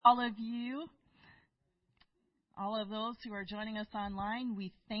All of you, all of those who are joining us online,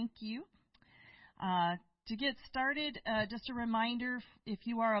 we thank you. To get started, just a reminder, if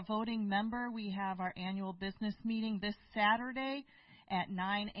you are a voting member, we have our annual business meeting this Saturday at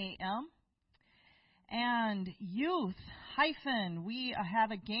 9 a.m. And youth, we have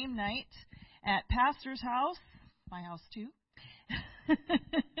a game night at Pastor's house, my house too,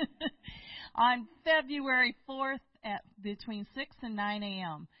 on February 4th at between 6 and 9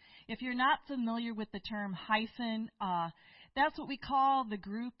 a.m. If you're not familiar with the term hyphen, that's what we call the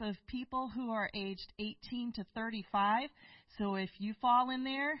group of people who are aged 18 to 35. So if you fall in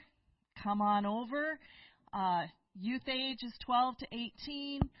there, come on over. Youth age is 12 to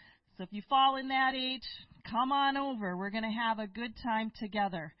 18. So if you fall in that age, come on over. We're going to have a good time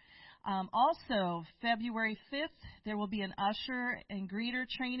together. Also, February 5th, there will be an usher and greeter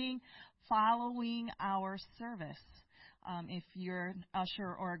training following our service. If you're an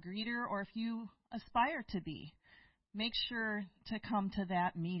usher or a greeter, or if you aspire to be, make sure to come to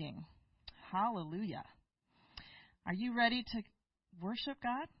that meeting. Hallelujah. Are you ready to worship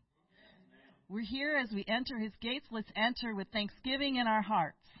God? We're here as we enter His gates. Let's enter with thanksgiving in our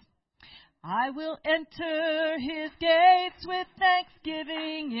hearts. I will enter His gates with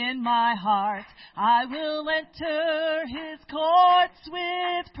thanksgiving in my heart. I will enter His courts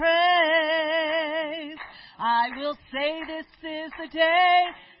with praise. I will say this is the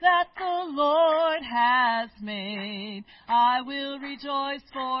day that the Lord has made. I will rejoice,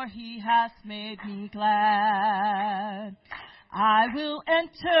 for He has made me glad. I will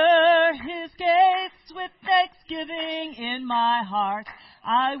enter His gates with thanksgiving in my heart.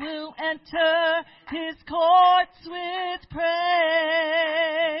 I will enter His courts with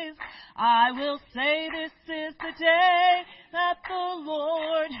praise. I will say this is the day that the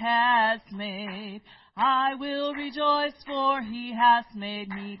Lord has made. I will rejoice, for He has made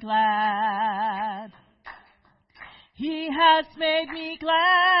me glad. He has made me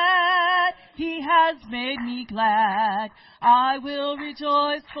glad. He has made me glad. I will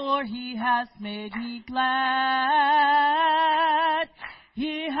rejoice, for He has made me glad.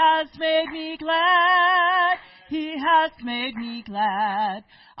 He has made me glad. He has made me glad.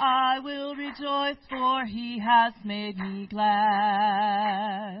 I will rejoice, for He has made me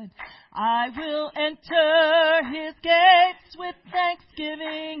glad. I will enter His gates with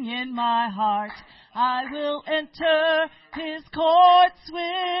thanksgiving in my heart. I will enter His courts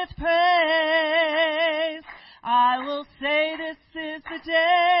with praise. I will say this is the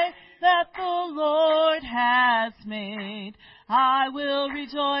day that the Lord has made. I will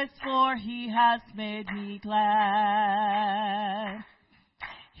rejoice, for He has made me glad.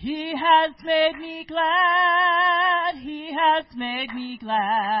 He has made me glad. He has made me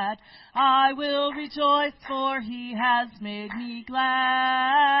glad. I will rejoice, for He has made me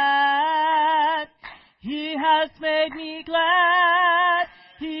glad. He has made me glad.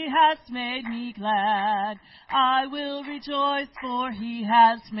 He has made me glad. I will rejoice, for He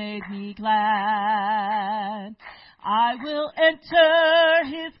has made me glad. I will enter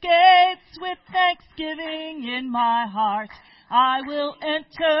His gates with thanksgiving in my heart. I will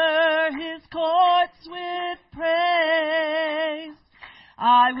enter His courts with praise.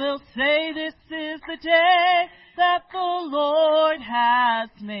 I will say this is the day that the Lord has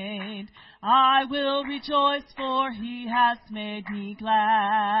made. I will rejoice, for He has made me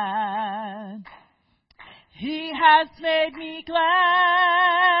glad. He has made me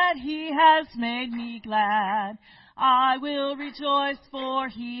glad. He has made me glad. I will rejoice, for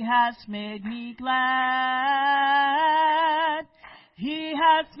He has made me glad. He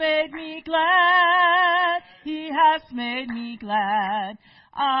has made me glad. He has made me glad.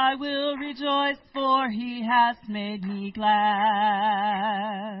 I will rejoice, for He has made me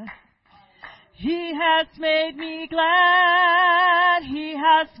glad. He has made me glad. He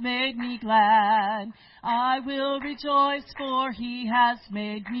has made me glad. I will rejoice, for He has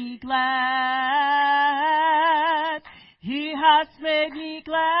made me glad. He has made me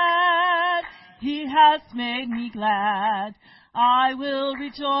glad. He has made me glad. I will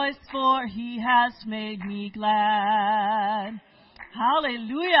rejoice, for He has made me glad.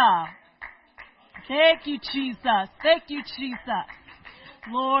 Hallelujah. Thank you, Jesus. Thank you, Jesus.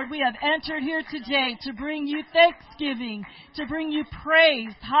 Lord, we have entered here today to bring You thanksgiving, to bring You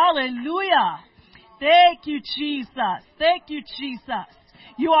praise. Hallelujah. Thank you, Jesus. Thank you, Jesus.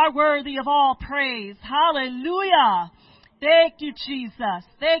 You are worthy of all praise. Hallelujah. Thank you, Jesus.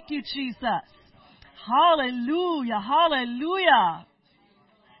 Thank you, Jesus. Hallelujah. Hallelujah.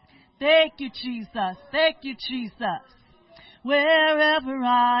 Thank you, Jesus. Thank you, Jesus. Wherever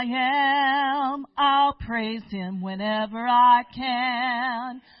I am, I'll praise Him. Whenever I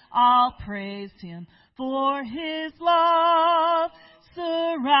can, I'll praise Him. For His love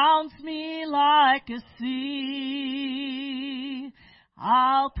surrounds me like a sea.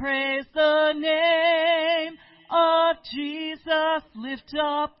 I'll praise the name of Jesus. Lift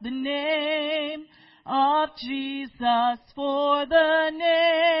up the name of Jesus, for the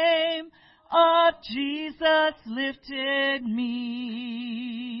name of Jesus lifted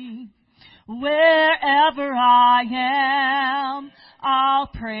me. Wherever I am, I'll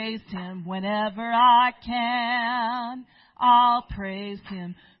praise Him. Whenever I can, I'll praise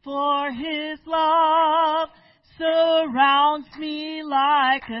Him. For His love surrounds me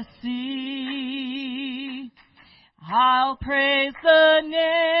like a sea. I'll praise the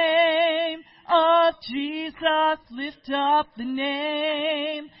name of Jesus. Lift up the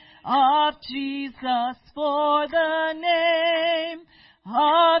name of Jesus, for the name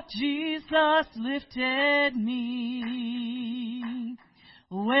of Jesus lifted me.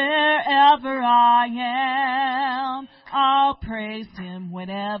 Wherever I am, I'll praise Him.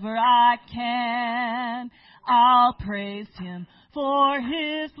 Whenever I can, I'll praise Him. For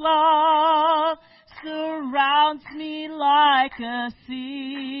His love surrounds me like a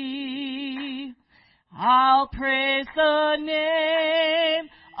sea. I'll praise the name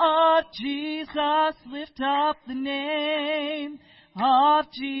of Jesus. Lift up the name of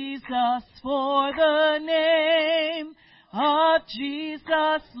Jesus, for the name of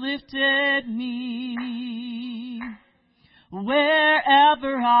Jesus lifted me.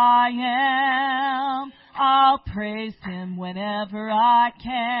 Wherever I am, I'll praise Him. Whenever I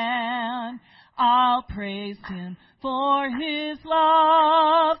can, I'll praise Him. For His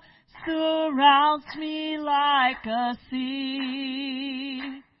love surrounds me like a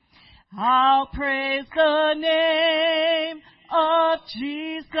sea. I'll praise the name of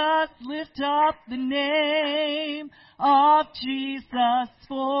Jesus. Lift up the name of Jesus,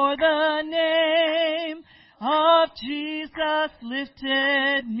 for the name of Jesus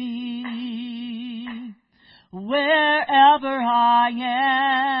lifted me. Wherever I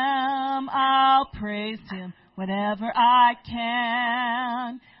am, I'll praise Him. Whenever I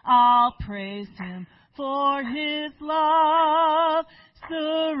can, I'll praise Him. For His love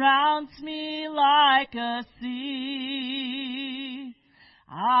surrounds me like a sea.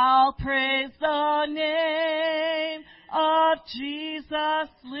 I'll praise the name of Jesus.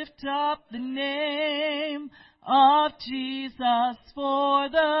 Lift up the name of Jesus, for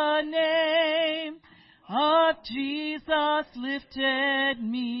the name of Jesus lifted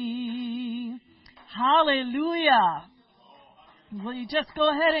me. Hallelujah. Will you just go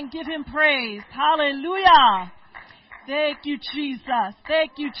ahead and give Him praise? Hallelujah. Thank you, Jesus.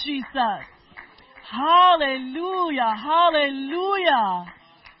 Thank you, Jesus. Hallelujah. Hallelujah.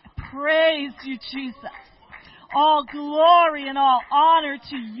 Praise you, Jesus. All glory and all honor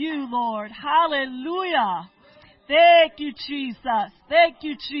to you, Lord. Hallelujah. Thank you, Jesus. Thank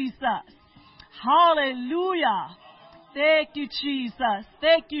you, Jesus. Hallelujah. Thank you, Jesus.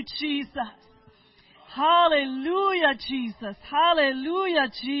 Thank you, Jesus. Hallelujah, Jesus. Hallelujah,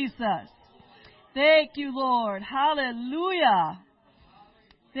 Jesus. Thank you, Lord. Hallelujah.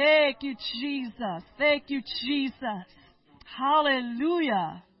 Thank you, Jesus. Thank you, Jesus.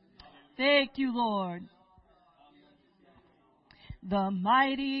 Hallelujah. Thank you, Lord. The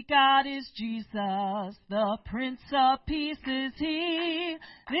mighty God is Jesus, the Prince of Peace is He,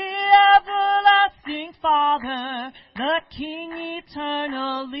 the everlasting Father, the King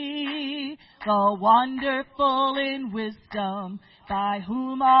eternally, the wonderful in wisdom, by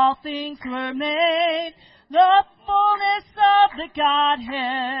whom all things were made. The fullness of the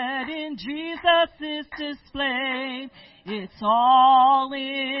Godhead in Jesus is displayed. It's all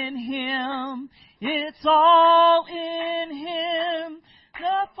in Him. It's all in Him.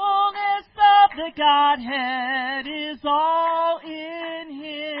 The fullness of the Godhead is all in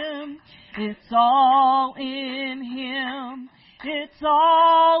Him. It's all in Him. It's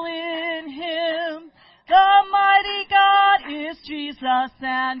all in Him. The mighty God is Jesus,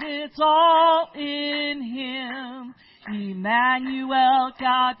 and it's all in Him. Emmanuel,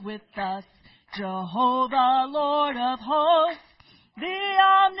 God with us, Jehovah, Lord of hosts, the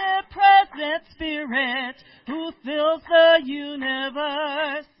omnipresent Spirit who fills the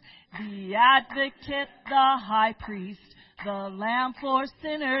universe, the advocate, the high priest, the Lamb for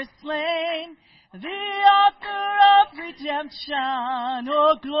sinners slain, the author of redemption,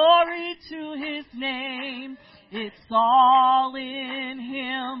 oh glory to His name. It's all in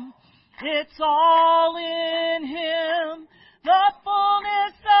Him. It's all in Him. The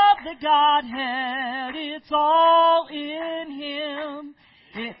fullness of the Godhead, it's all in Him.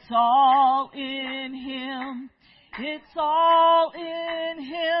 It's all in Him. It's all in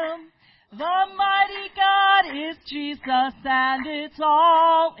Him. The mighty God is Jesus, and it's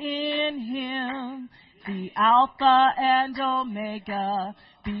all in Him. The Alpha and Omega,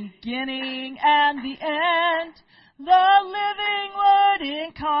 beginning and the end. The living Word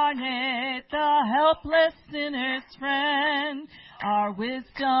incarnate, the helpless sinner's friend. Our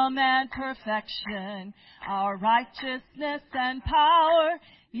wisdom and perfection, our righteousness and power.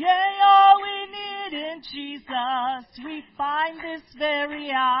 Yea, all we need in Jesus, we find this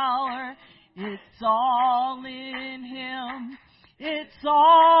very hour. It's all in Him. It's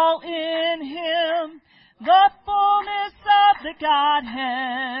all in Him. The fullness of the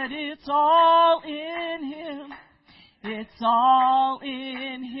Godhead. It's all in Him. It's all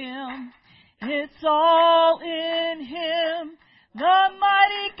in Him. It's all in Him. The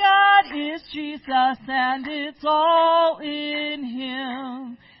mighty God is Jesus, and it's all in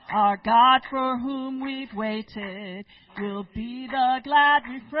Him. Our God for whom we've waited will be the glad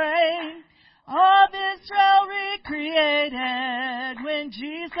refrain of Israel recreated when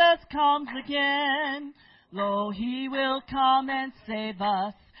Jesus comes again. Lo, He will come and save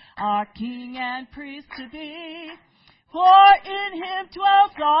us, our King and Priest to be. For in Him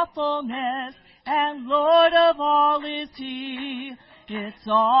dwells all fullness, and Lord of all is He. It's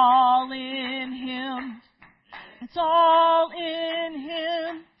all in Him. It's all in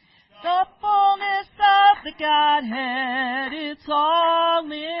Him. The fullness of the Godhead. It's all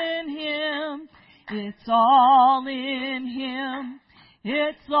in Him. It's all in Him.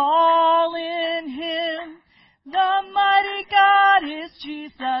 It's all in Him. The mighty God is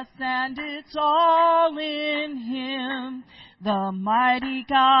Jesus, and it's all in Him. The mighty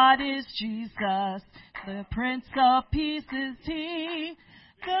God is Jesus, the Prince of Peace is He,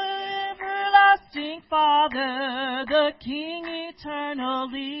 the everlasting Father, the King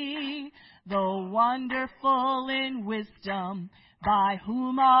eternally, the wonderful in wisdom, by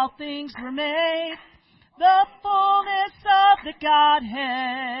whom all things were made. The fullness of the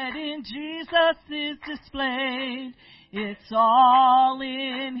Godhead in Jesus is displayed. It's all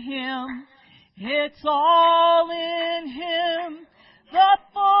in Him. It's all in Him. The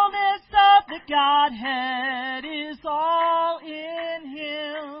fullness of the Godhead is all in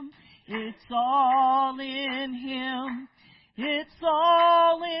Him. It's all in Him. It's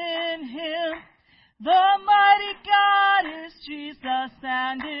all in Him. The mighty God is Jesus,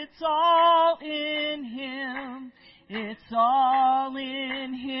 and it's all in Him. It's all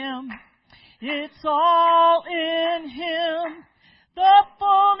in Him. It's all in Him. The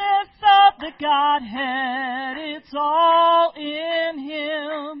fullness of the Godhead, it's all in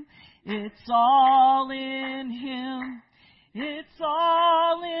Him. It's all in Him. It's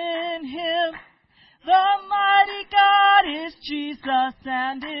all in Him. The mighty God is Jesus,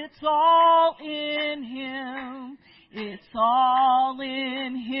 and it's all in Him. It's all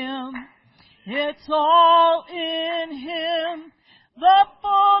in Him. It's all in Him. The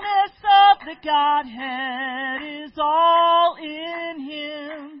fullness of the Godhead is all in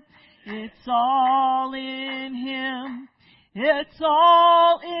Him. It's all in Him. It's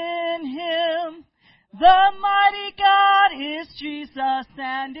all in Him. The mighty God is Jesus,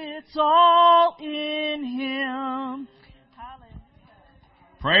 and it's all in Him. Hallelujah.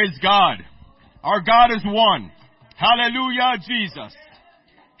 Praise God. Our God is one. Hallelujah, Jesus.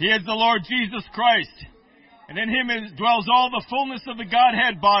 He is the Lord Jesus Christ. And in Him dwells all the fullness of the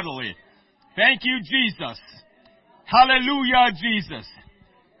Godhead bodily. Thank you, Jesus. Hallelujah, Jesus.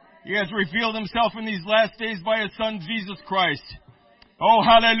 He has revealed Himself in these last days by His Son, Jesus Christ. Oh,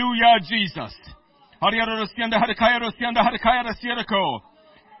 hallelujah, Jesus.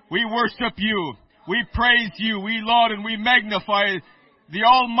 We worship You. We praise You. We laud and we magnify the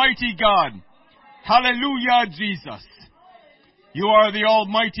Almighty God. Hallelujah, Jesus. You are the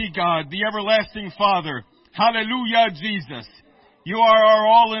Almighty God, the everlasting Father. Hallelujah, Jesus. You are our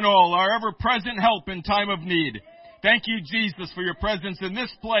all in all, our ever-present help in time of need. Thank You, Jesus, for Your presence in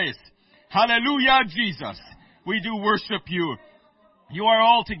this place. Hallelujah, Jesus. We do worship You. You are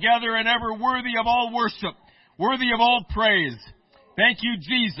altogether and ever worthy of all worship, worthy of all praise. Thank You,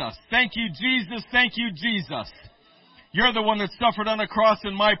 Jesus. Thank You, Jesus. Thank You, Jesus. You're the one that suffered on a cross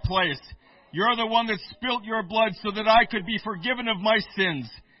in my place. You're the one that spilt Your blood so that I could be forgiven of my sins.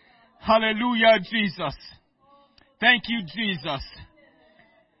 Hallelujah, Jesus. Thank You, Jesus,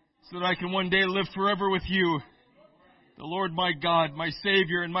 so that I can one day live forever with You, the Lord my God, my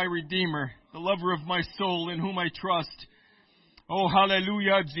Savior and my Redeemer, the lover of my soul in whom I trust. Oh,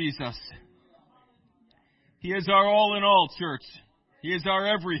 hallelujah, Jesus. He is our all in all, church. He is our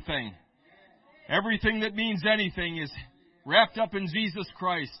everything. Everything that means anything is wrapped up in Jesus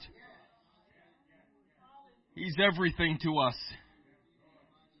Christ. He's everything to us,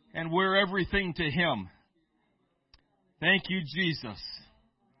 and we're everything to Him. Thank you, Jesus.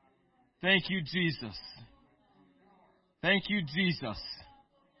 Thank you, Jesus. Thank you, Jesus.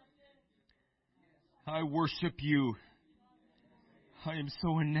 I worship you. I am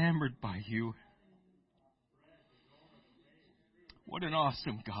so enamored by you. What an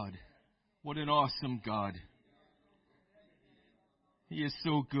awesome God. What an awesome God. He is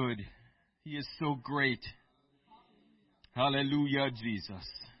so good. He is so great. Hallelujah, Jesus.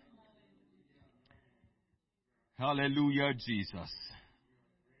 Hallelujah, Jesus.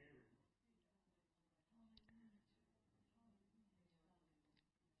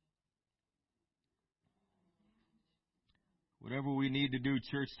 Whatever we need to do,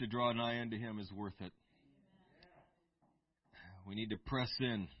 church, to draw nigh unto Him is worth it. We need to press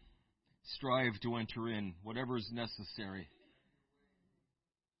in, strive to enter in, whatever is necessary.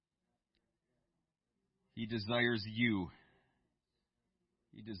 He desires you.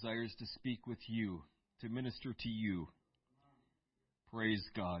 He desires to speak with you, to minister to you. Praise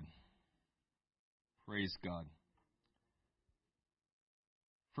God. Praise God.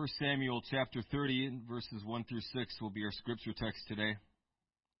 1 Samuel chapter 30, verses 1 through 6 will be our scripture text today.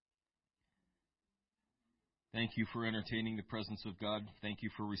 Thank you for entertaining the presence of God. Thank you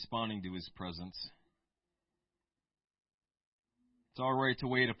for responding to His presence. It's all right to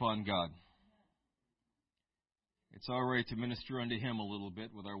wait upon God. It's all right to minister unto Him a little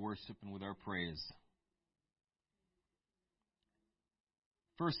bit with our worship and with our praise.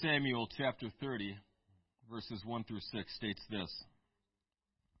 1 Samuel chapter 30, verses 1 through 6 states this.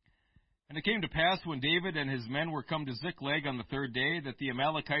 And it came to pass when David and his men were come to Ziklag on the third day that the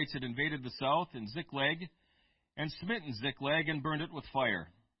Amalekites had invaded the south in Ziklag and smitten Ziklag and burned it with fire,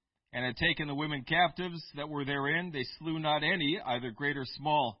 and had taken the women captives that were therein. They slew not any, either great or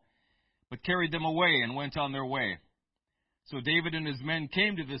small, but carried them away and went on their way. So David and his men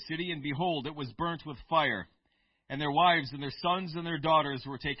came to the city, and behold, it was burnt with fire, and their wives and their sons and their daughters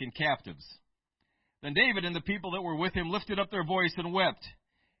were taken captives. Then David and the people that were with him lifted up their voice and wept,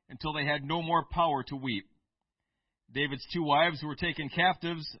 until they had no more power to weep. David's two wives were taken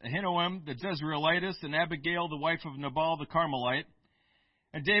captives, Ahinoam the Jezreelitess, and Abigail the wife of Nabal the Carmelite.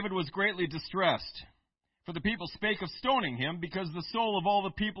 And David was greatly distressed, for the people spake of stoning him, because the soul of all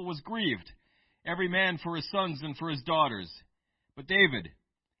the people was grieved, every man for his sons and for his daughters. But David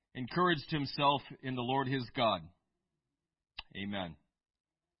encouraged himself in the Lord his God. Amen.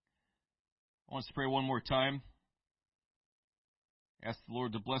 I want us to pray one more time. Ask the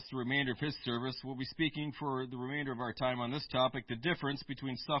Lord to bless the remainder of His service. We'll be speaking for the remainder of our time on this topic, the difference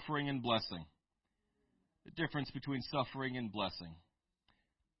between suffering and blessing. The difference between suffering and blessing.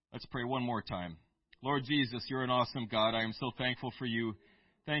 Let's pray one more time. Lord Jesus, You're an awesome God. I am so thankful for You,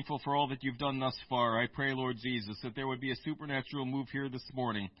 thankful for all that You've done thus far. I pray, Lord Jesus, that there would be a supernatural move here this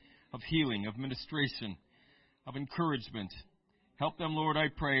morning of healing, of ministration, of encouragement. Help them, Lord, I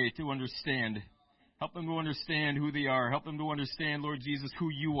pray, to understand. Help them to understand who they are. Help them to understand, Lord Jesus, who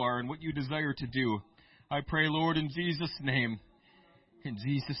You are and what You desire to do. I pray, Lord, in Jesus' name. In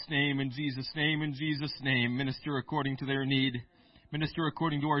Jesus' name, in Jesus' name, in Jesus' name. Minister according to their need. Minister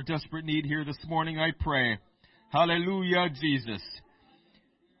according to our desperate need here this morning, I pray. Hallelujah, Jesus.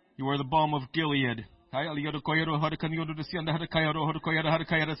 You are the balm of Gilead.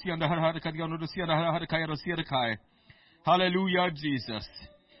 Hallelujah, Jesus.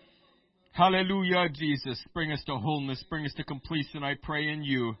 Hallelujah, Jesus. Bring us to wholeness. Bring us to completion, I pray in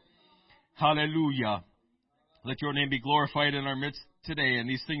You. Hallelujah. Let Your name be glorified in our midst today. And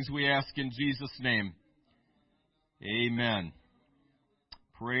these things we ask in Jesus' name. Amen.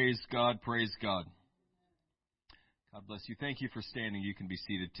 Praise God. Praise God. God bless you. Thank you for standing. You can be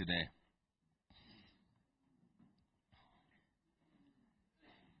seated today.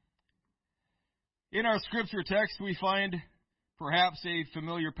 In our scripture text, we find perhaps a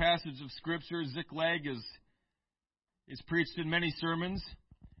familiar passage of Scripture. Ziklag is preached in many sermons,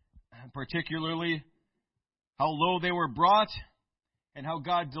 particularly how low they were brought and how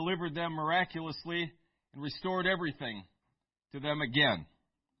God delivered them miraculously and restored everything to them again.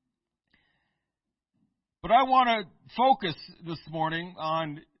 But I want to focus this morning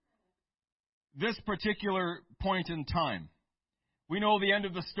on this particular point in time. We know the end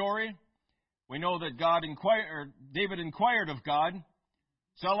of the story. We know that David inquired of God,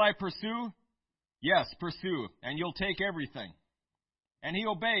 shall I pursue? Yes, pursue, and you'll take everything. And he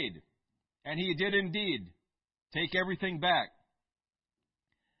obeyed, and he did indeed take everything back.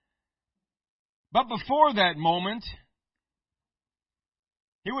 But before that moment,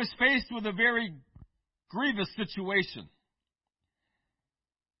 he was faced with a very grievous situation.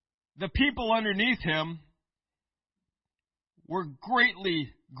 the people underneath him were greatly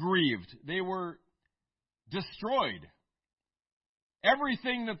grieved. They were destroyed.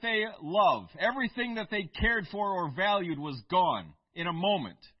 Everything that they loved, everything that they cared for or valued was gone in a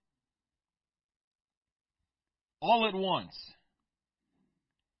moment. All at once.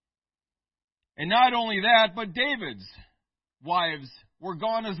 And not only that, but David's wives were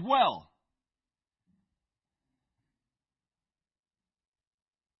gone as well.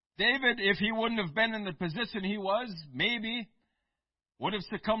 David, if he wouldn't have been in the position he was, maybe would have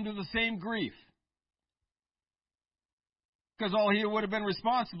succumbed to the same grief. Because all he would have been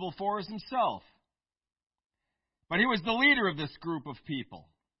responsible for is himself. But he was the leader of this group of people.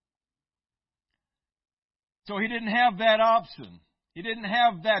 So he didn't have that option. He didn't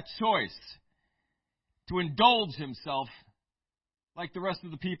have that choice to indulge himself like the rest of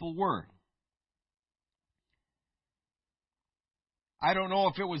the people were. I don't know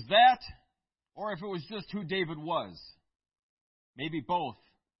if it was that or if it was just who David was. Maybe both.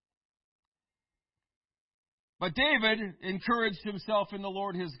 But David encouraged himself in the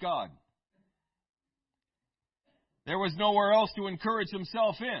Lord his God. There was nowhere else to encourage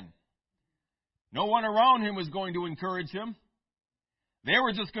himself in. No one around him was going to encourage him. They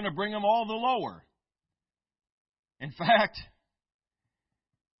were just going to bring him all the lower. In fact,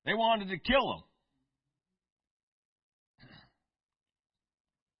 they wanted to kill him.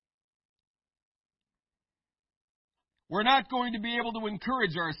 We're not going to be able to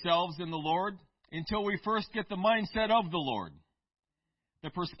encourage ourselves in the Lord until we first get the mindset of the Lord, the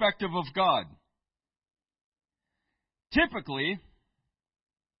perspective of God. Typically,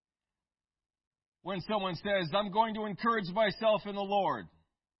 when someone says, I'm going to encourage myself in the Lord,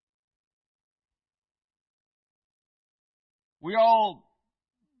 we all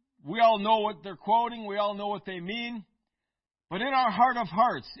know what they're quoting, we all know what they mean. But in our heart of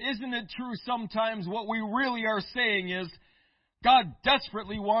hearts, isn't it true sometimes what we really are saying is, God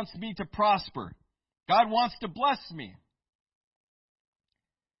desperately wants me to prosper. God wants to bless me.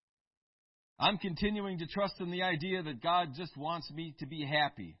 I'm continuing to trust in the idea that God just wants me to be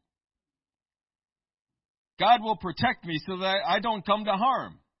happy. God will protect me so that I don't come to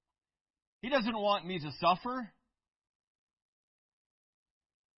harm. He doesn't want me to suffer.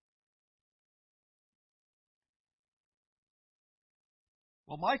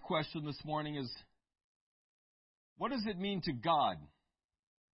 Well, my question this morning is, what does it mean to God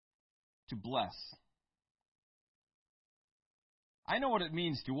to bless? I know what it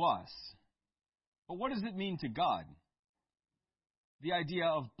means to us, but what does it mean to God? The idea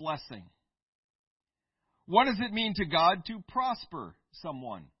of blessing. What does it mean to God to prosper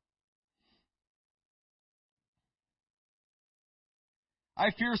someone?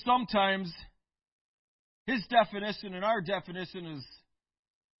 I fear sometimes his definition and our definition is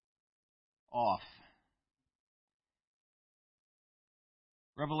off.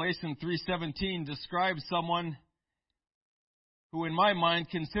 Revelation 3:17 describes someone who in my mind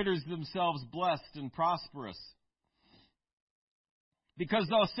considers themselves blessed and prosperous. Because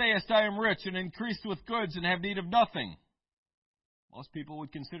thou sayest, I am rich and increased with goods and have need of nothing. Most people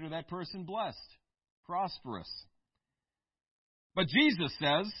would consider that person blessed, prosperous. But Jesus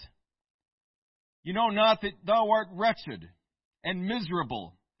says, you know not that thou art wretched and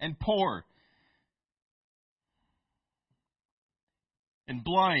miserable and poor and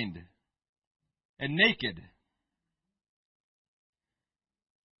blind and naked.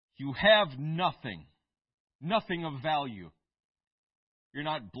 You have nothing, nothing of value. You're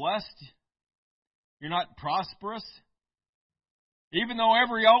not blessed. You're not prosperous. Even though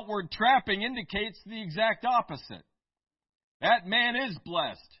every outward trapping indicates the exact opposite. That man is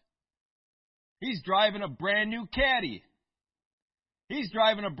blessed. He's driving a brand new Caddy. He's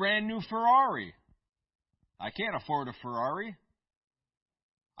driving a brand new Ferrari. I can't afford a Ferrari.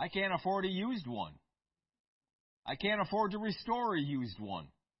 I can't afford a used one. I can't afford to restore a used one.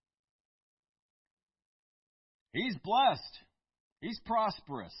 He's blessed. He's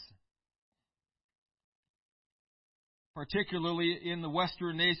prosperous. Particularly in the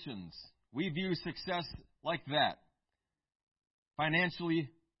Western nations, we view success like that. Financially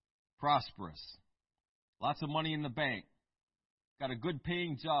prosperous. Lots of money in the bank. Got a good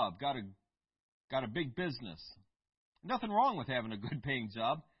paying job. Got a big business. Nothing wrong with having a good paying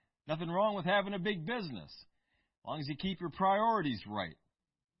job. Nothing wrong with having a big business. As long as you keep your priorities right.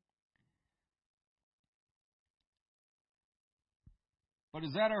 But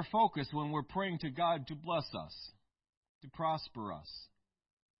is that our focus when we're praying to God to bless us, to prosper us?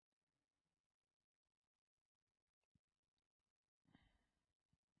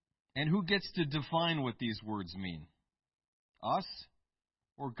 And who gets to define what these words mean? Us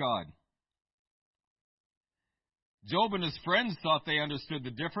or God? Job and his friends thought they understood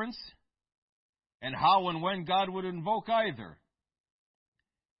the difference, and how and when God would invoke either.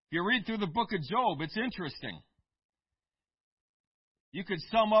 If you read through the book of Job, it's interesting. You could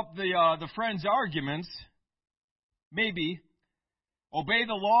sum up the friends' arguments, maybe, obey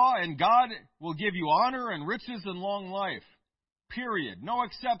the law and God will give you honor and riches and long life. Period. No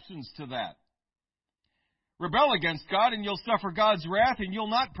exceptions to that. Rebel against God and you'll suffer God's wrath and you'll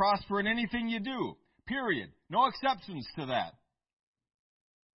not prosper in anything you do. Period. No exceptions to that.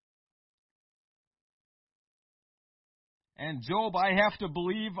 And Job, I have to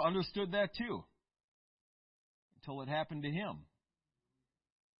believe, understood that too. Until it happened to him.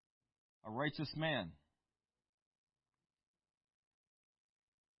 A righteous man.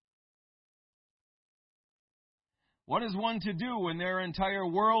 What is one to do when their entire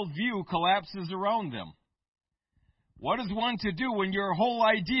worldview collapses around them? What is one to do when your whole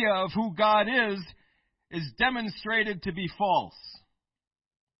idea of who God is demonstrated to be false?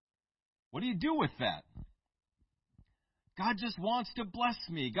 What do you do with that? God just wants to bless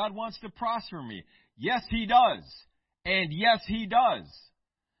me. God wants to prosper me. Yes, He does. And yes, He does.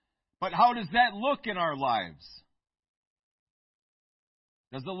 But how does that look in our lives?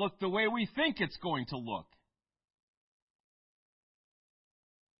 Does it look the way we think it's going to look?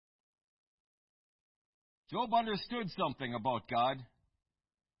 Job understood something about God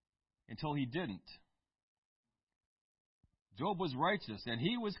until he didn't. Job was righteous, and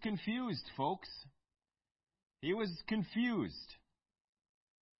he was confused, folks. He was confused.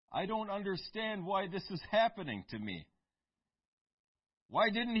 I don't understand why this is happening to me. Why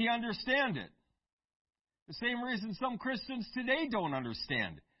didn't he understand it? The same reason some Christians today don't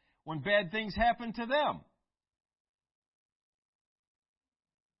understand when bad things happen to them.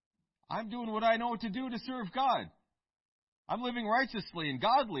 I'm doing what I know to do to serve God. I'm living righteously and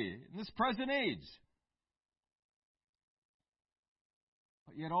godly in this present age.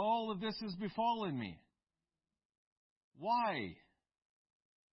 But yet all of this has befallen me. Why?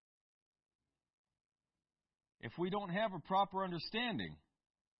 If we don't have a proper understanding,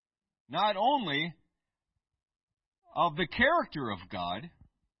 not only of the character of God,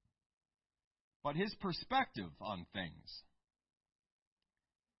 but His perspective on things.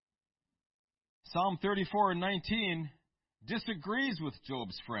 Psalm 34:19 disagrees with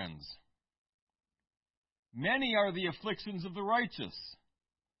Job's friends. Many are the afflictions of the righteous,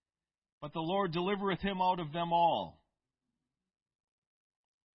 but the Lord delivereth him out of them all.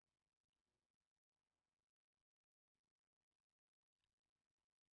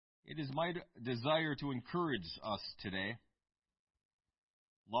 It is my desire to encourage us today.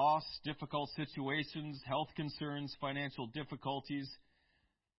 Loss, difficult situations, health concerns, financial difficulties,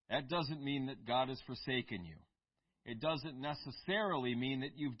 that doesn't mean that God has forsaken you. It doesn't necessarily mean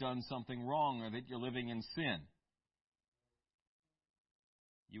that you've done something wrong or that you're living in sin.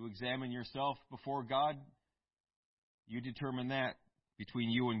 You examine yourself before God, you determine that between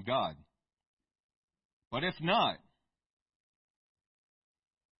you and God. But if not,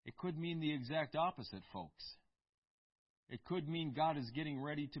 it could mean the exact opposite, folks. It could mean God is getting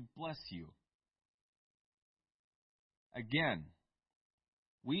ready to bless you. Again,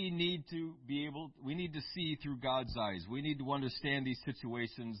 we need to see through God's eyes. We need to understand these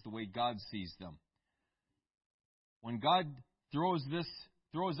situations the way God sees them. When God throws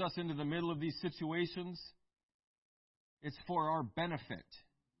us into the middle of these situations, it's for our benefit.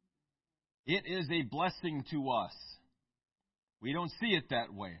 It is a blessing to us. We don't see it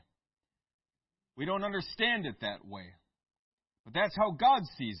that way. We don't understand it that way. But that's how God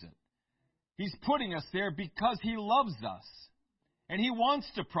sees it. He's putting us there because He loves us. And He wants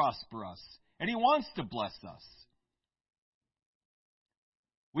to prosper us. And He wants to bless us.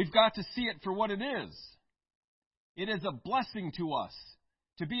 We've got to see it for what it is. It is a blessing to us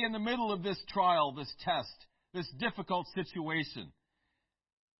to be in the middle of this trial, this test, this difficult situation.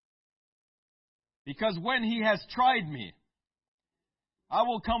 Because when He has tried me, I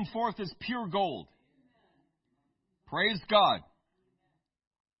will come forth as pure gold. Praise God.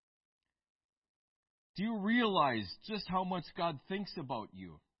 Do you realize just how much God thinks about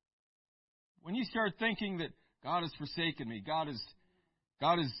you? When you start thinking that God has forsaken me,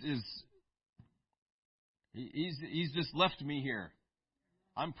 He's just left me here.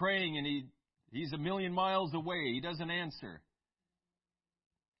 I'm praying and He's a million miles away. He doesn't answer.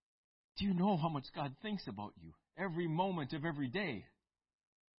 Do you know how much God thinks about you every moment of every day?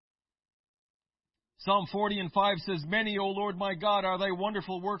 Psalm 40:5 says, Many, O Lord my God, are thy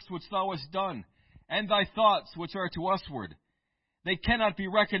wonderful works which thou hast done, and thy thoughts which are to usward. They cannot be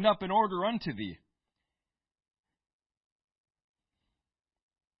reckoned up in order unto thee.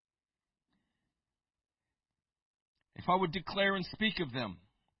 If I would declare and speak of them,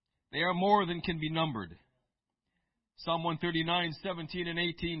 they are more than can be numbered. Psalm 139, 17 and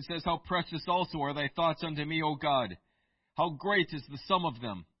 18 says, How precious also are thy thoughts unto me, O God! How great is the sum of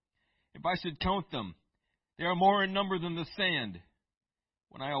them! If I should count them, they are more in number than the sand.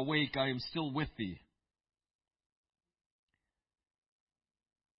 When I awake, I am still with thee.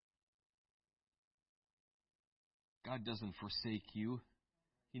 God doesn't forsake you.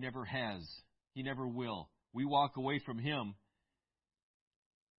 He never has. He never will. We walk away from Him,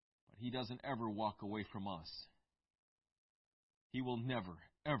 but He doesn't ever walk away from us. He will never,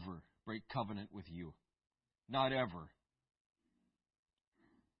 ever break covenant with you. Not ever.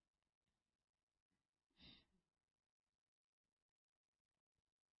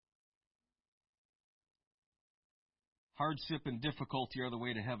 Hardship and difficulty are the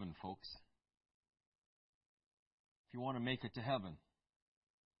way to heaven, folks. If you want to make it to heaven.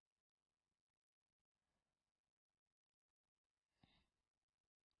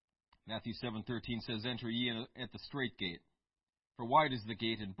 Matthew 7:13 says, Enter ye at the strait gate. For wide is the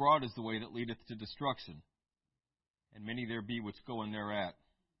gate, and broad is the way that leadeth to destruction. And many there be which go in thereat.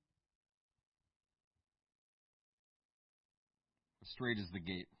 For strait is the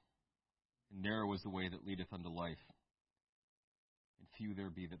gate, and narrow is the way that leadeth unto life. And few there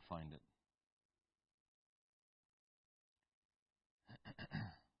be that find it.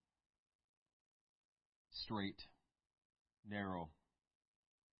 Straight, narrow.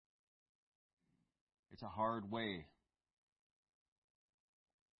 It's a hard way.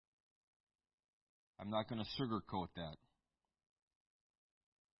 I'm not going to sugarcoat that.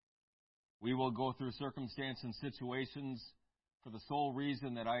 We will go through circumstance and situations for the sole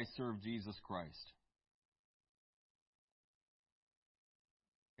reason that I serve Jesus Christ.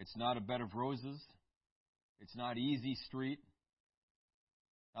 It's not a bed of roses. It's not easy street.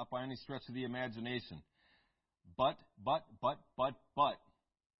 Not by any stretch of the imagination. But.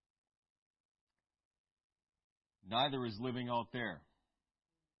 Neither is living out there.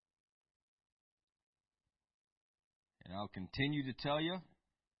 And I'll continue to tell you,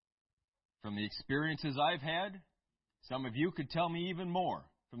 from the experiences I've had, some of you could tell me even more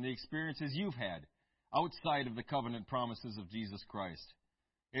from the experiences you've had outside of the covenant promises of Jesus Christ.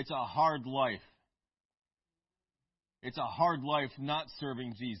 It's a hard life. It's a hard life not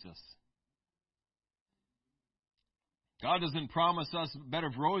serving Jesus. God doesn't promise us a bed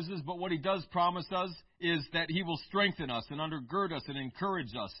of roses, but what He does promise us is that He will strengthen us and undergird us and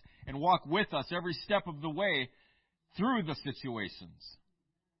encourage us and walk with us every step of the way through the situations.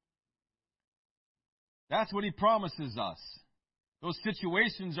 That's what He promises us. Those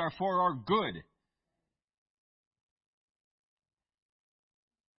situations are for our good.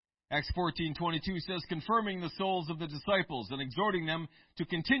 Acts 14:22 says, confirming the souls of the disciples and exhorting them to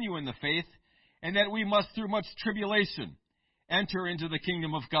continue in the faith, and that we must, through much tribulation, enter into the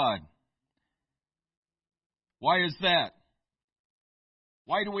kingdom of God. Why is that?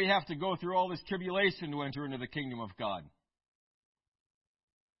 Why do we have to go through all this tribulation to enter into the kingdom of God?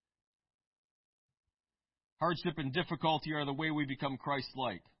 Hardship and difficulty are the way we become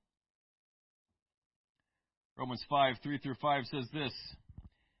Christ-like. Romans 5:3-5 says this,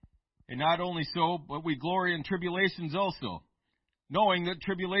 and not only so, but we glory in tribulations also, knowing that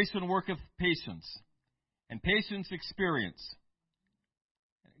tribulation worketh patience, and patience experience,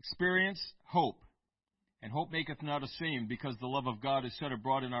 and experience hope, and hope maketh not ashamed, because the love of God is shed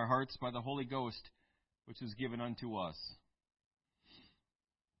abroad in our hearts by the Holy Ghost, which is given unto us.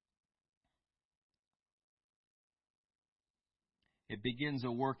 It begins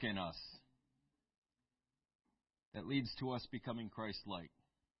a work in us that leads to us becoming Christ-like.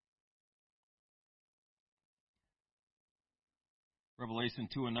 Revelation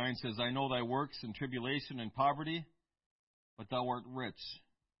 2:9 says, I know thy works in tribulation and poverty, but thou art rich.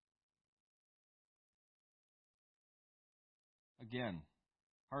 Again,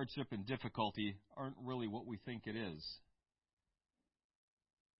 hardship and difficulty aren't really what we think it is.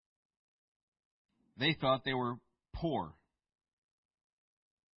 They thought they were poor.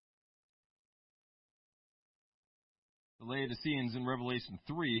 The Laodiceans in Revelation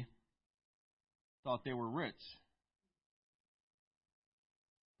 3 thought they were rich,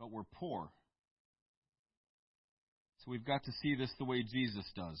 but were poor. So we've got to see this the way Jesus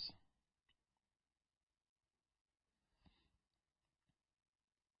does.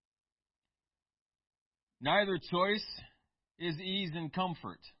 Neither choice is ease and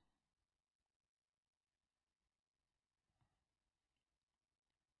comfort.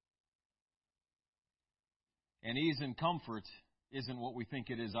 And ease and comfort isn't what we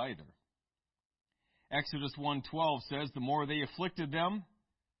think it is either. Exodus 1:12 says, the more they afflicted them,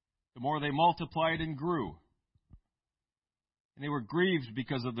 the more they multiplied and grew. And they were grieved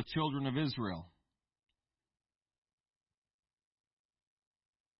because of the children of Israel.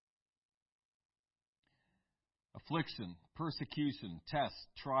 Affliction, persecution, test,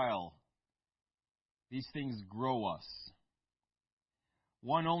 trial, these things grow us.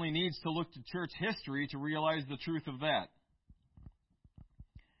 One only needs to look to church history to realize the truth of that.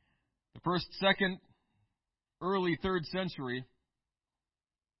 The first, second, early third century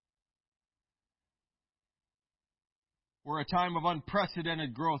were a time of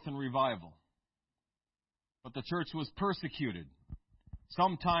unprecedented growth and revival. But the church was persecuted,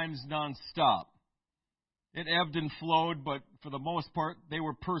 sometimes nonstop. It ebbed and flowed, but for the most part, they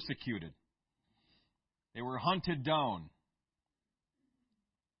were persecuted. They were hunted down,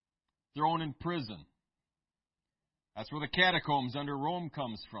 thrown in prison. That's where the catacombs under Rome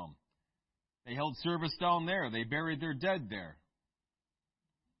comes from. They held service down there. They buried their dead there,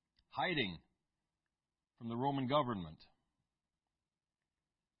 hiding from the Roman government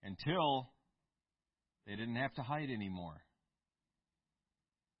until they didn't have to hide anymore.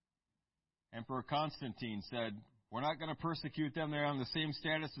 Emperor Constantine said, we're not going to persecute them. They're on the same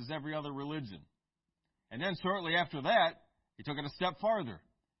status as every other religion. And then shortly after that, he took it a step farther.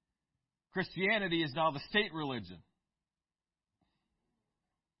 Christianity is now the state religion.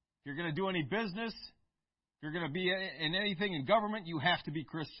 If you're going to do any business, if you're going to be in anything in government, you have to be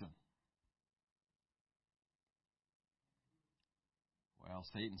Christian. Well,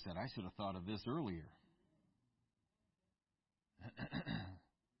 Satan said, I should have thought of this earlier.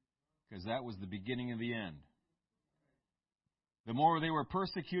 Because that was the beginning of the end. The more they were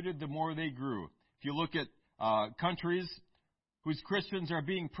persecuted, the more they grew. If you look at countries whose Christians are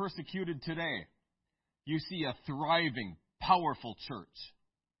being persecuted today, you see a thriving, powerful church.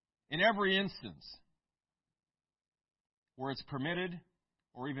 In every instance where it's permitted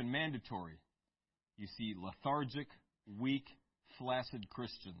or even mandatory, you see lethargic, weak, flaccid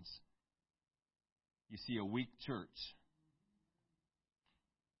Christians. You see a weak church.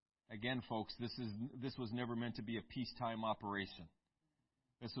 Again, folks, this was never meant to be a peacetime operation.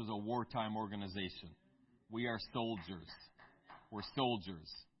 This was a wartime organization. We are soldiers. We're soldiers.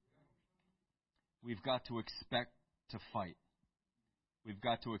 We've got to expect to fight. We've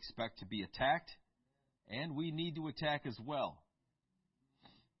got to expect to be attacked, and we need to attack as well.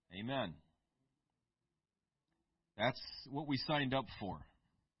 Amen. That's what we signed up for.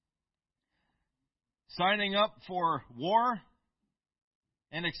 Signing up for war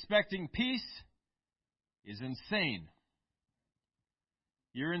and expecting peace is insane.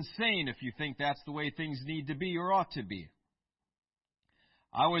 You're insane if you think that's the way things need to be or ought to be.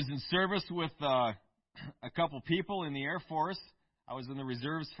 I was in service with a couple people in the Air Force. I was in the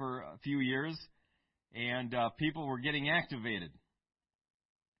reserves for a few years, and people were getting activated.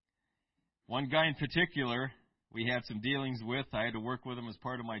 One guy in particular, we had some dealings with. I had to work with him as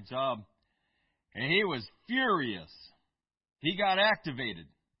part of my job, and he was furious. He got activated.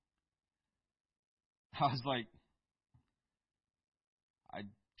 I was like, I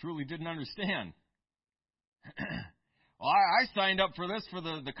truly didn't understand. Well, I signed up for this for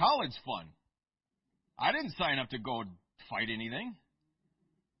the college fund. I didn't sign up to go fight anything.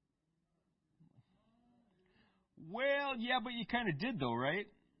 Well, yeah, but you kind of did though, right?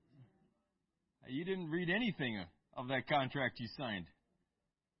 You didn't read anything of that contract you signed.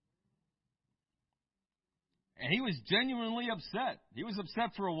 And he was genuinely upset. He was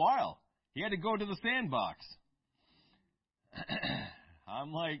upset for a while. He had to go to the sandbox.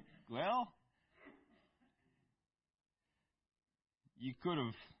 I'm like, well, you could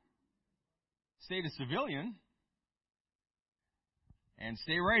have stayed a civilian and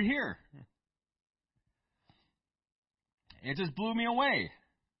stay right here. It just blew me away.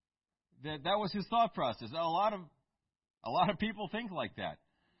 That was his thought process. A lot of people think like that.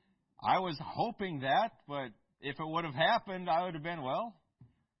 I was hoping that, but if it would have happened, I would have been, well,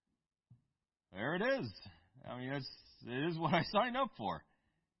 there it is. I mean, it is what I signed up for.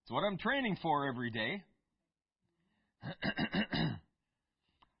 It's what I'm training for every day.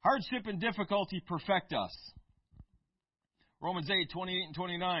 Hardship and difficulty perfect us. Romans 8:28 and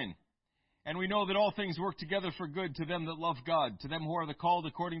 29. And we know that all things work together for good to them that love God, to them who are the called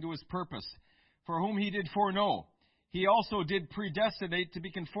according to his purpose, for whom he did foreknow. He also did predestinate to be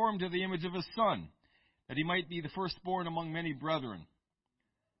conformed to the image of his Son, that he might be the firstborn among many brethren.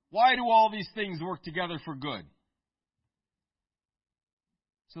 Why do all these things work together for good?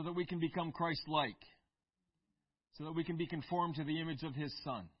 So that we can become Christ-like. So that we can be conformed to the image of his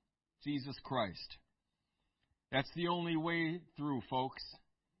Son, Jesus Christ. That's the only way through, folks.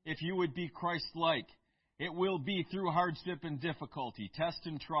 If you would be Christ-like, it will be through hardship and difficulty, test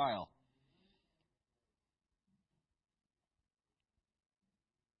and trial.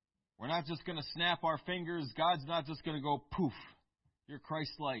 We're not just going to snap our fingers. God's not just going to go, poof, you're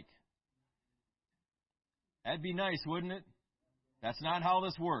Christ-like. That'd be nice, wouldn't it? That's not how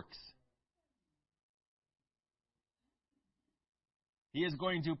this works. He is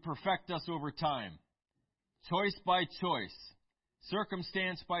going to perfect us over time. Choice by choice.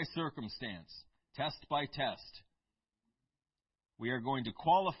 Circumstance by circumstance. Test by test. We are going to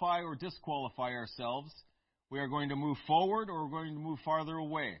qualify or disqualify ourselves. We are going to move forward or we're going to move farther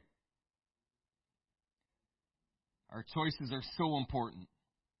away. Our choices are so important.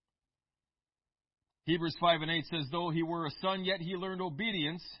 Hebrews 5 and 8 says, though he were a son, yet he learned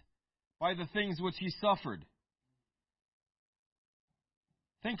obedience by the things which he suffered.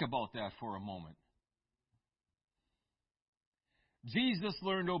 Think about that for a moment. Jesus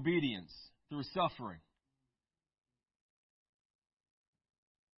learned obedience through suffering.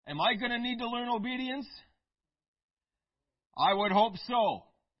 Am I going to need to learn obedience? I would hope so.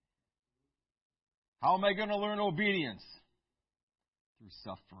 How am I going to learn obedience? Through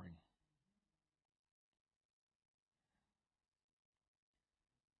suffering.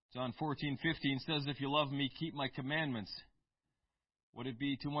 John 14:15 says, if you love me, keep my commandments. Would it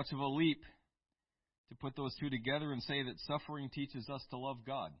be too much of a leap to put those two together and say that suffering teaches us to love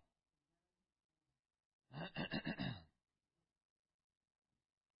God?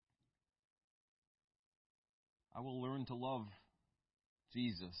 I will learn to love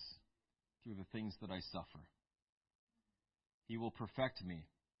Jesus through the things that I suffer. He will perfect me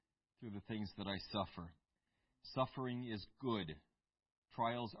through the things that I suffer. Suffering is good.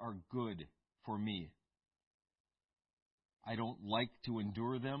 Trials are good for me. I don't like to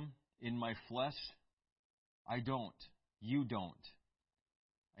endure them in my flesh. I don't. You don't.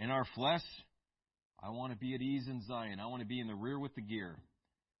 In our flesh, I want to be at ease in Zion. I want to be in the rear with the gear.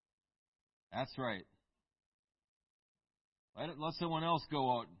 That's right. Let someone else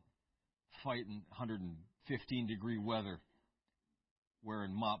go out fighting 115-degree weather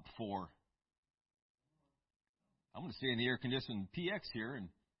wearing Mop 4. I'm going to stay in the air-conditioned PX here and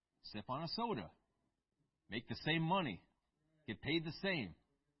sip on a soda. Make the same money. Get paid the same.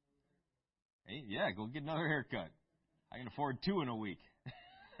 Hey, yeah, go get another haircut. I can afford 2 in a week.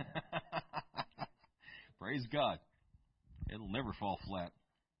 Praise God. It'll never fall flat.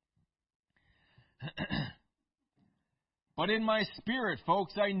 But in my spirit,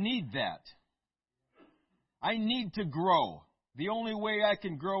 folks, I need that. I need to grow. The only way I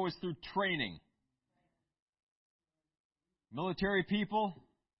can grow is through training. Military people,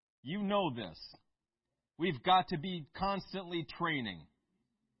 you know this. We've got to be constantly training.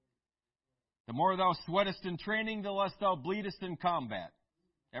 The more thou sweatest in training, the less thou bleedest in combat.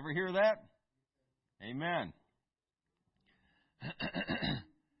 Ever hear that? Amen.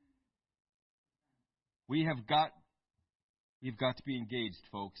 We've got to be engaged,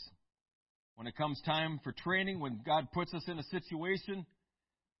 folks. When it comes time for training, when God puts us in a situation,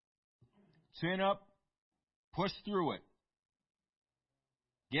 chin up, push through it.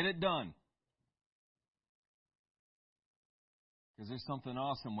 Get it done. Because there's something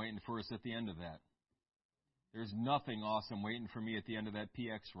awesome waiting for us at the end of that. There's nothing awesome waiting for me at the end of that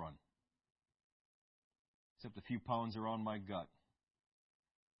PX run. Except a few pounds are on my gut.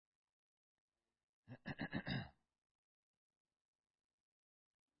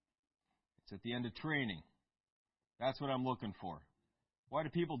 It's at the end of training. That's what I'm looking for. Why do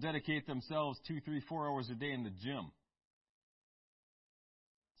people dedicate themselves 2, 3, 4 hours a day in the gym?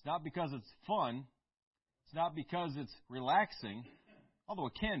 It's not because it's fun. It's not because it's relaxing, although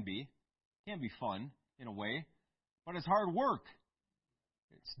it can be. It can be fun in a way. But it's hard work.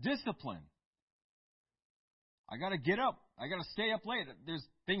 It's discipline. I got to get up. I got to stay up late. There's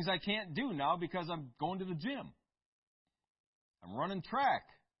things I can't do now because I'm going to the gym. I'm running track.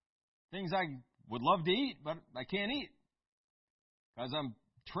 Things I would love to eat, but I can't eat because I'm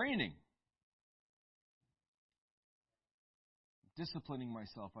training. Disciplining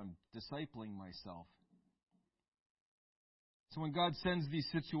myself. I'm discipling myself. So when God sends these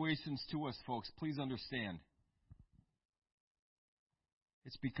situations to us, folks, please understand.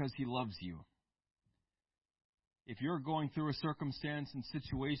 It's because He loves you. If you're going through a circumstance and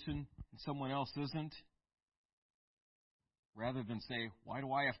situation and someone else isn't, rather than say, why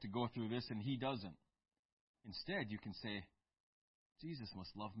do I have to go through this and he doesn't? Instead, you can say, Jesus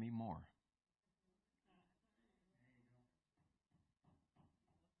must love me more.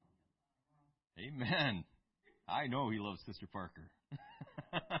 Amen. I know He loves Sister Parker.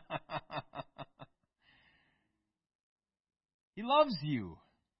 He loves you.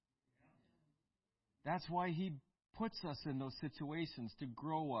 That's why He puts us in those situations to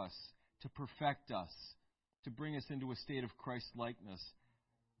grow us, to perfect us, to bring us into a state of Christ-likeness.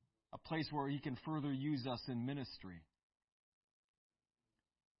 A place where He can further use us in ministry.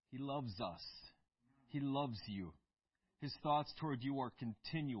 He loves us. He loves you. His thoughts toward you are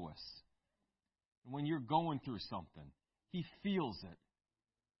continuous. And when you're going through something, He feels it.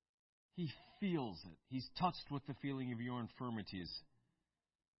 He feels it. He's touched with the feeling of your infirmities.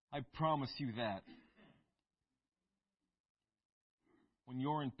 I promise you that. When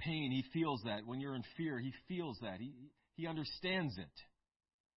you're in pain, He feels that. When you're in fear, He feels that. He understands it.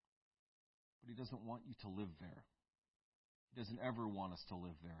 But He doesn't want you to live there. He doesn't ever want us to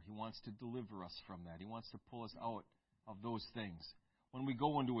live there. He wants to deliver us from that. He wants to pull us out of those things. When we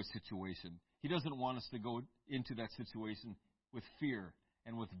go into a situation, He doesn't want us to go into that situation with fear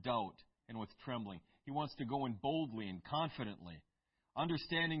and with doubt and with trembling. He wants to go in boldly and confidently,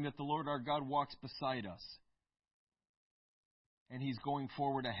 understanding that the Lord our God walks beside us. And He's going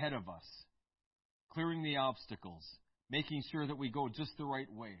forward ahead of us, clearing the obstacles, making sure that we go just the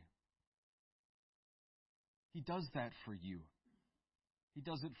right way. He does that for you. He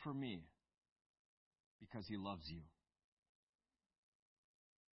does it for me because He loves you.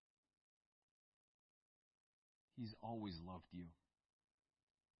 He's always loved you.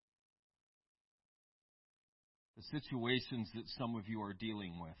 The situations that some of you are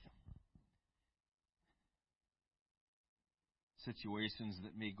dealing with, situations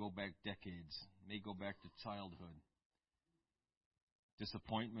that may go back decades, may go back to childhood,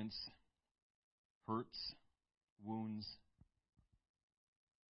 disappointments, hurts, wounds,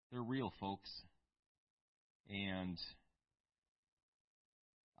 they're real, folks. And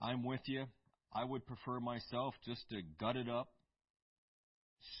I'm with you. I would prefer myself just to gut it up,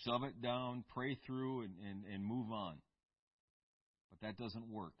 shove it down, pray through, and move on. But that doesn't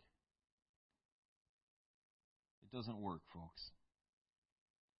work. It doesn't work, folks.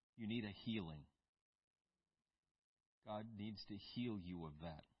 You need a healing. God needs to heal you of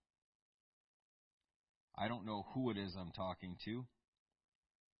that. I don't know who it is I'm talking to.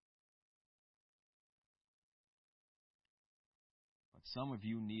 But some of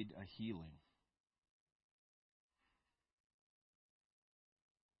you need a healing.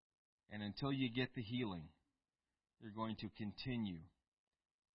 And until you get the healing, you're going to continue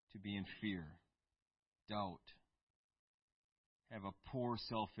to be in fear, doubt, have a poor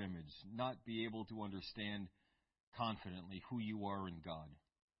self-image, not be able to understand confidently who you are in God,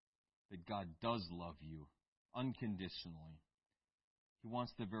 that God does love you unconditionally. He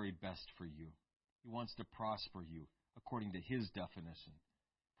wants the very best for you. He wants to prosper you according to His definition,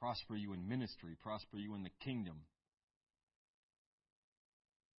 prosper you in ministry, prosper you in the kingdom.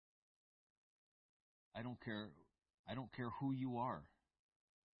 I don't care who you are.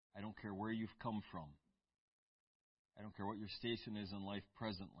 I don't care where you've come from. I don't care what your station is in life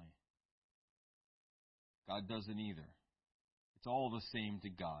presently. God doesn't either. It's all the same to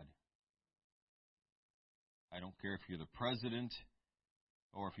God. I don't care if you're the president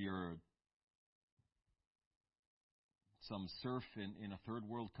or if you're some serf in a third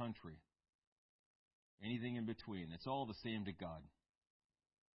world country. Anything in between. It's all the same to God.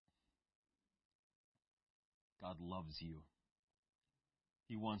 God loves you.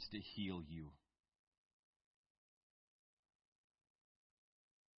 He wants to heal you.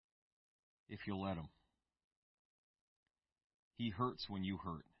 If you'll let Him. He hurts when you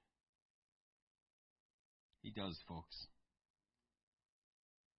hurt. He does, folks.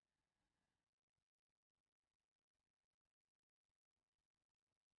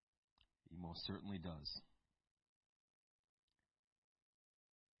 He most certainly does.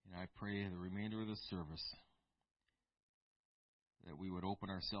 And I pray the remainder of the service that we would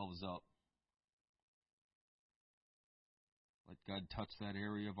open ourselves up. Let God touch that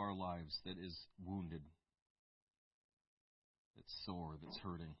area of our lives that is wounded, that's sore, that's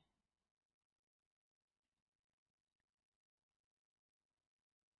hurting.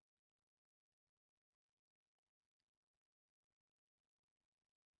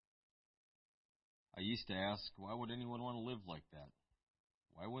 I used to ask, why would anyone want to live like that?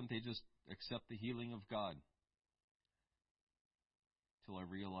 Why wouldn't they just accept the healing of God? Till I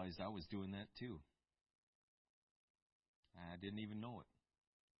realized I was doing that too. I didn't even know it.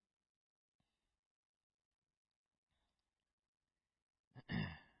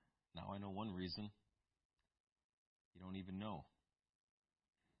 Now I know one reason. You don't even know.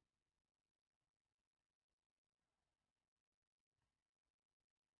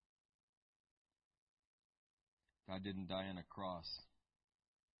 God didn't die on a cross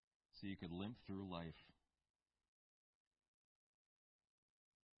so you could limp through life,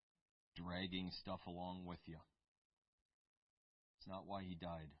 dragging stuff along with you. It's not why He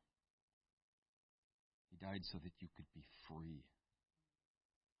died. He died so that you could be free.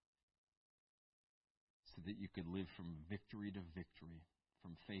 so that you could live from victory to victory,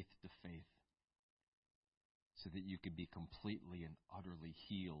 from faith to faith, so that you could be completely and utterly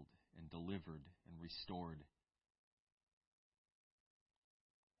healed and delivered and restored.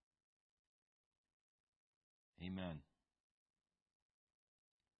 Amen.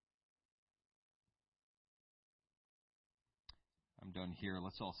 I'm done here.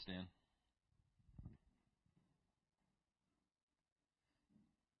 Let's all stand.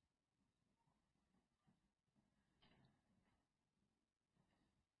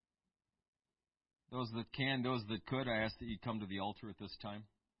 Those that can, those that could, I ask that you come to the altar at this time.